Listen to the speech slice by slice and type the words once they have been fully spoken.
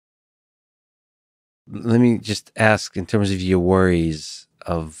let me just ask, in terms of your worries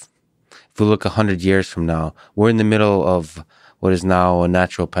of, if we look 100 years from now, we're in the middle of what is now a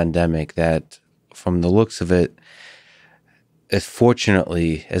natural pandemic that, from the looks of it, is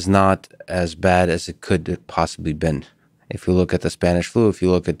fortunately is not as bad as it could have possibly been. If you look at the Spanish flu, if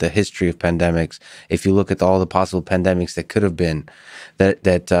you look at the history of pandemics, if you look at all the possible pandemics that could have been,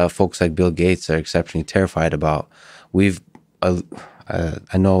 that folks like Bill Gates are exceptionally terrified about,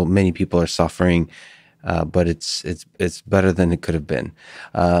 I know many people are suffering, but it's better than it could have been.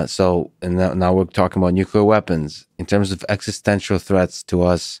 And now we're talking about nuclear weapons in terms of existential threats to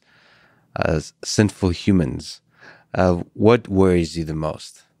us as sinful humans. What worries you the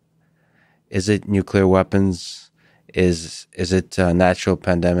most? Is it nuclear weapons? Is it natural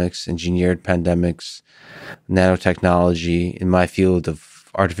pandemics, engineered pandemics, nanotechnology? In my field of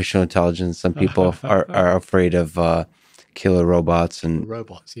artificial intelligence, some people are afraid of killer robots and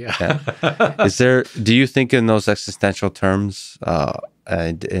robots. Yeah. Do you think in those existential terms?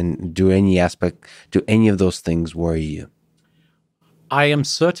 And do any of those things worry you? I am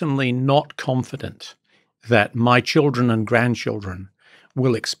certainly not confident that my children and grandchildren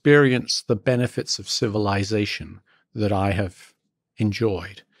will experience the benefits of civilization that I have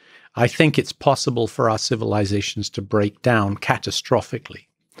enjoyed. I think it's possible for our civilizations to break down catastrophically.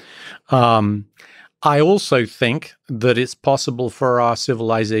 I also think that it's possible for our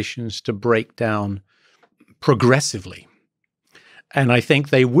civilizations to break down progressively. And I think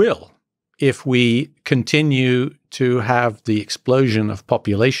they will if we continue to have the explosion of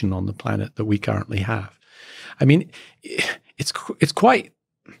population on the planet that we currently have. I mean, it's quite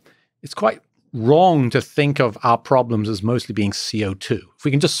wrong to think of our problems as mostly being CO2. If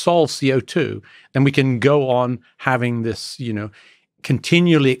we can just solve CO2, then we can go on having this,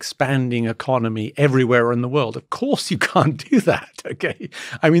 continually expanding economy everywhere in the world. Of course, you can't do that, okay?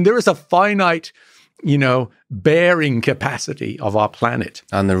 I mean, there is a finite, bearing capacity of our planet.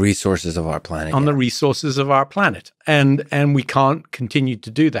 On the resources of our planet. On the resources of our planet. And we can't continue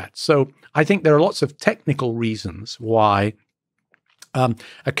to do that. So I think there are lots of technical reasons why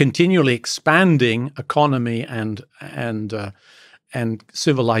a continually expanding economy and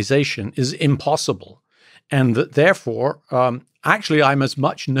civilization is impossible, and that therefore, actually, I'm as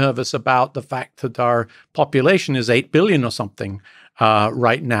much nervous about the fact that our population is 8 billion or something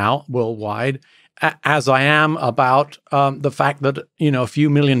right now worldwide, as I am about the fact that a few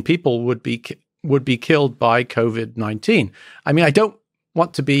million people would be killed by COVID-19. I mean, I don't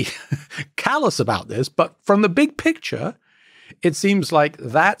want to be callous about this, but from the big picture, it seems like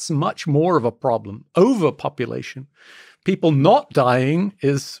that's much more of a problem. Overpopulation, people not dying,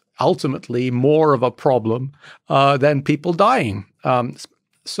 is ultimately more of a problem than people dying.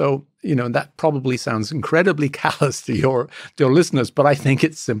 So, that probably sounds incredibly callous to your listeners, but I think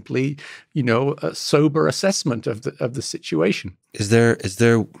it's simply, a sober assessment of the situation. Is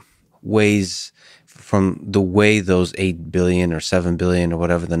there ways, from the way those 8 billion or 7 billion or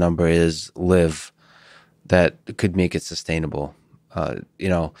whatever the number is live, that could make it sustainable?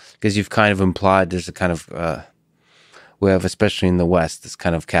 Because you've kind of implied there's a kind of, we have, especially in the West, this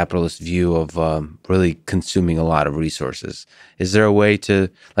kind of capitalist view of really consuming a lot of resources. Is there a way to,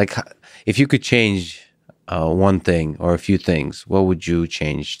 if you could change one thing or a few things, what would you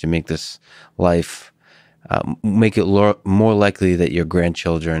change to make this life, make it more likely that your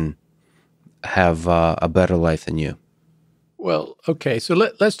grandchildren have a better life than you? Well, okay, so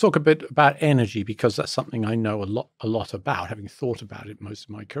let's talk a bit about energy, because that's something I know a lot about, having thought about it most of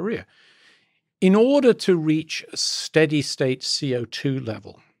my career. In order to reach a steady state CO2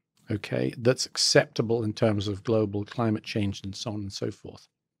 level, okay, that's acceptable in terms of global climate change and so on and so forth,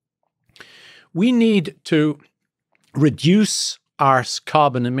 we need to reduce our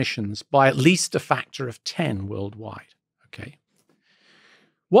carbon emissions by at least a factor of 10 worldwide, okay?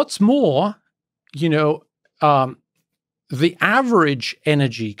 What's more, the average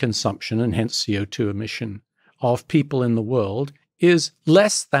energy consumption, and hence CO2 emission, of people in the world is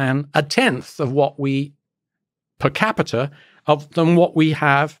less than a tenth of what we, per capita, than what we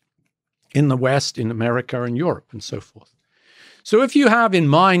have in the West, in America and Europe and so forth. So if you have in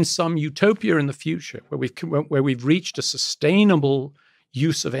mind some utopia in the future where we've reached a sustainable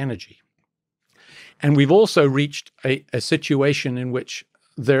use of energy, and we've also reached a situation in which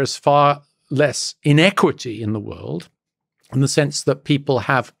there's far less inequity in the world, in the sense that people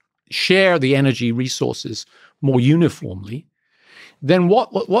share the energy resources more uniformly, then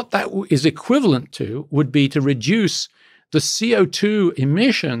what that is equivalent to would be to reduce the CO2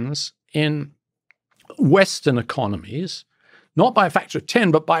 emissions in Western economies, not by a factor of 10,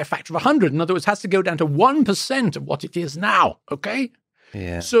 but by a factor of 100. In other words, it has to go down to 1% of what it is now, okay?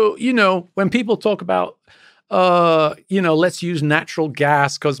 Yeah. So, when people talk about, let's use natural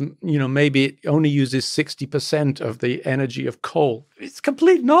gas because, maybe it only uses 60% of the energy of coal. It's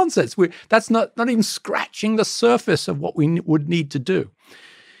complete nonsense. That's not even scratching the surface of what we would need to do.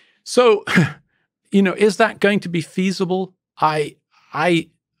 So, is that going to be feasible? I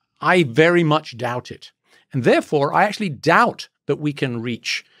very much doubt it. And therefore, I actually doubt that we can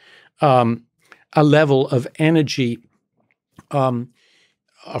reach a level of energy, of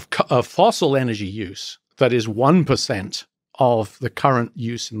fossil energy use that is 1% of the current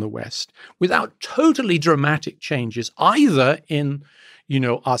use in the West without totally dramatic changes, either in,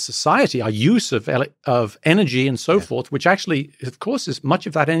 our society, our use of energy and so forth, which actually, of course, is much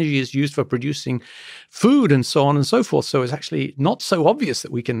of that energy is used for producing food and so on and so forth. So it's actually not so obvious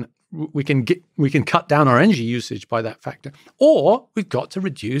that we can cut down our energy usage by that factor. Or we've got to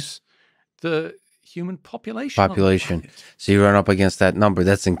reduce the human population. So you run up against that number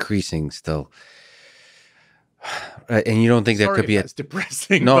that's increasing still. And you don't think there could be that's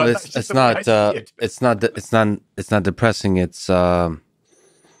depressing. No, it's not. It's not depressing.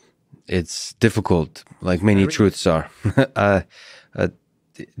 It's difficult, like many truths are.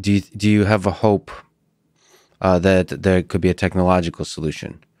 Do you have a hope that there could be a technological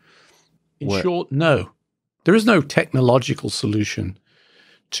solution? In short, no. There is no technological solution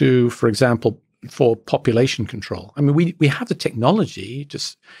to, for example, for population control. I mean, we have the technology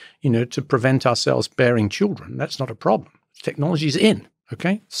just, to prevent ourselves bearing children. That's not a problem. Technology is in,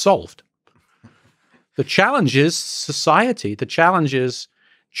 okay? Solved. The challenge is society. The challenge is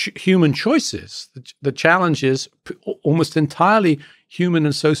human choices. The challenge is almost entirely human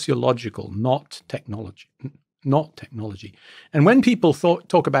and sociological, not technology. And when people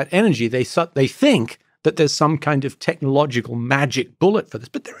talk about energy, they think that there's some kind of technological magic bullet for this,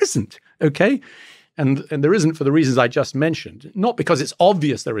 but there isn't, okay? And there isn't for the reasons I just mentioned, not because it's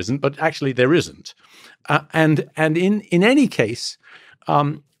obvious there isn't, but actually there isn't. And in any case,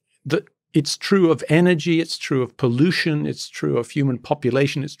 it's true of energy, it's true of pollution, it's true of human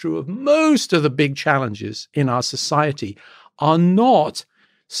population, it's true of most of the big challenges in our society are not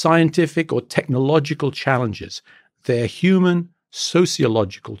scientific or technological challenges. They're human,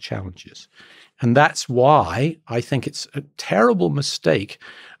 sociological challenges. And that's why I think it's a terrible mistake,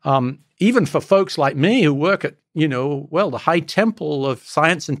 even for folks like me who work at, the high temple of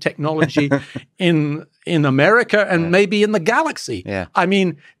science and technology in America and maybe in the galaxy. Yeah. I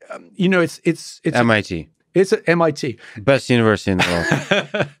mean, it's MIT. It's at MIT. Best university in the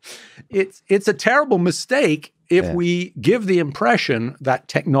world. It's a terrible mistake if we give the impression that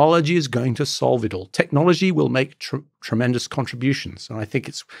technology is going to solve it all. Technology will make tremendous contributions, and I think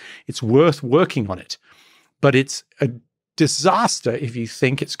it's worth working on it. But it's a disaster if you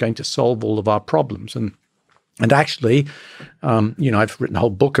think it's going to solve all of our problems. And actually, I've written a whole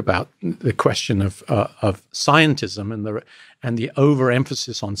book about the question of scientism and the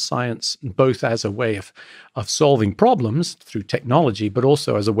overemphasis on science, both as a way of solving problems through technology, but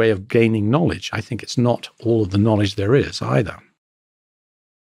also as a way of gaining knowledge. I think it's not all of the knowledge there is either.